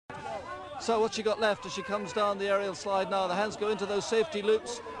So what's she got left as she comes down the aerial slide now? The hands go into those safety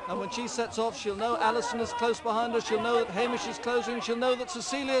loops, and when she sets off, she'll know Alison is close behind her. She'll know that Hamish is closing. She'll know that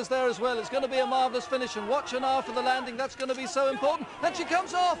Cecilia is there as well. It's going to be a marvellous finish, and watch her now for the landing. That's going to be so important. And she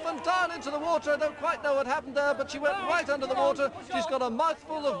comes off and down into the water. I don't quite know what happened there, but she went right under the water. She's got a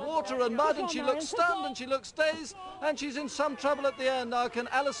mouthful of water and mud, and she looks stunned and she looks dazed, and she's in some trouble at the end. Now, can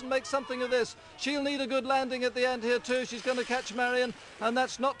Alison make something of this? She'll need a good landing at the end here too. She's going to catch Marian, and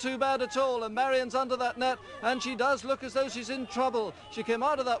that's not too bad at all. And Marian's under that net, and she does look as though she's in trouble. She came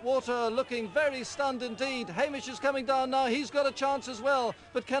out of that water looking very stunned indeed. Hamish is coming down now. He's got a chance as well.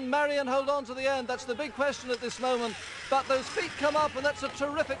 But can Marian hold on to the end? That's the big question at this moment. But those feet come up, and that's a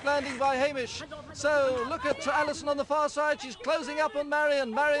terrific landing by Hamish. So look at Alison on the far side. She's closing up on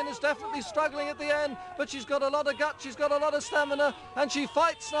Marian. Marian is definitely struggling at the end, but she's got a lot of gut. She's got a lot of stamina, and she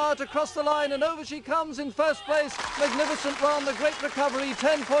fights now to cross the line, and over she comes in first place. Magnificent run, the great recovery,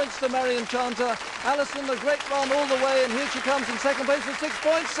 10 points to Marian Chanter. Alison, a great run all the way, and here she comes in second place with 6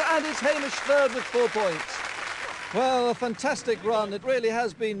 points, and it's Hamish third with 4 points. Well, a fantastic run. It really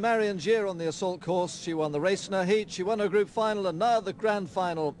has been Marian's year on the assault course. She won the race in her heat, she won her group final, and now the grand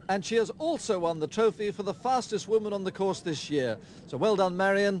final. And she has also won the trophy for the fastest woman on the course this year. So well done,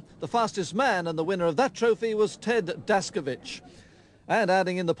 Marian. The fastest man and the winner of that trophy was Ted Daskovich. And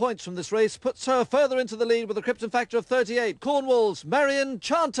adding in the points from this race puts her further into the lead with a Krypton Factor of 38. Cornwall's Marian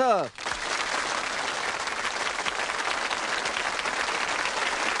Chanter.